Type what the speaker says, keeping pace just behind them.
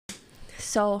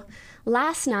So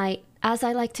last night, as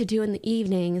I like to do in the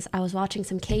evenings, I was watching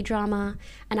some K-drama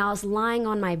and I was lying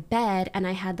on my bed and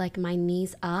I had like my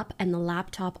knees up and the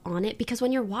laptop on it, because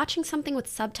when you're watching something with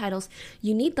subtitles,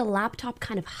 you need the laptop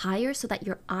kind of higher so that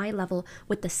you're eye level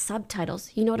with the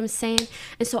subtitles. You know what I'm saying?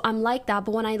 And so I'm like that,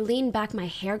 but when I leaned back, my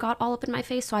hair got all up in my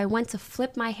face. So I went to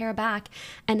flip my hair back,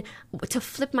 and to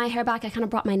flip my hair back, I kind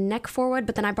of brought my neck forward,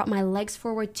 but then I brought my legs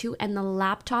forward too, and the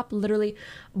laptop literally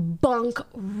bunk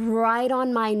right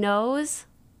on my nose.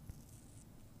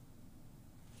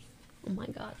 Oh my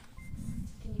God.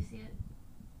 Can you see it?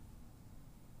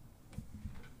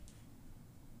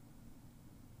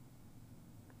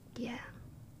 Yeah.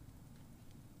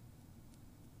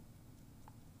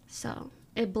 So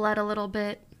it bled a little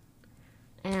bit,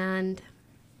 and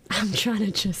I'm trying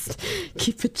to just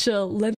keep it chill.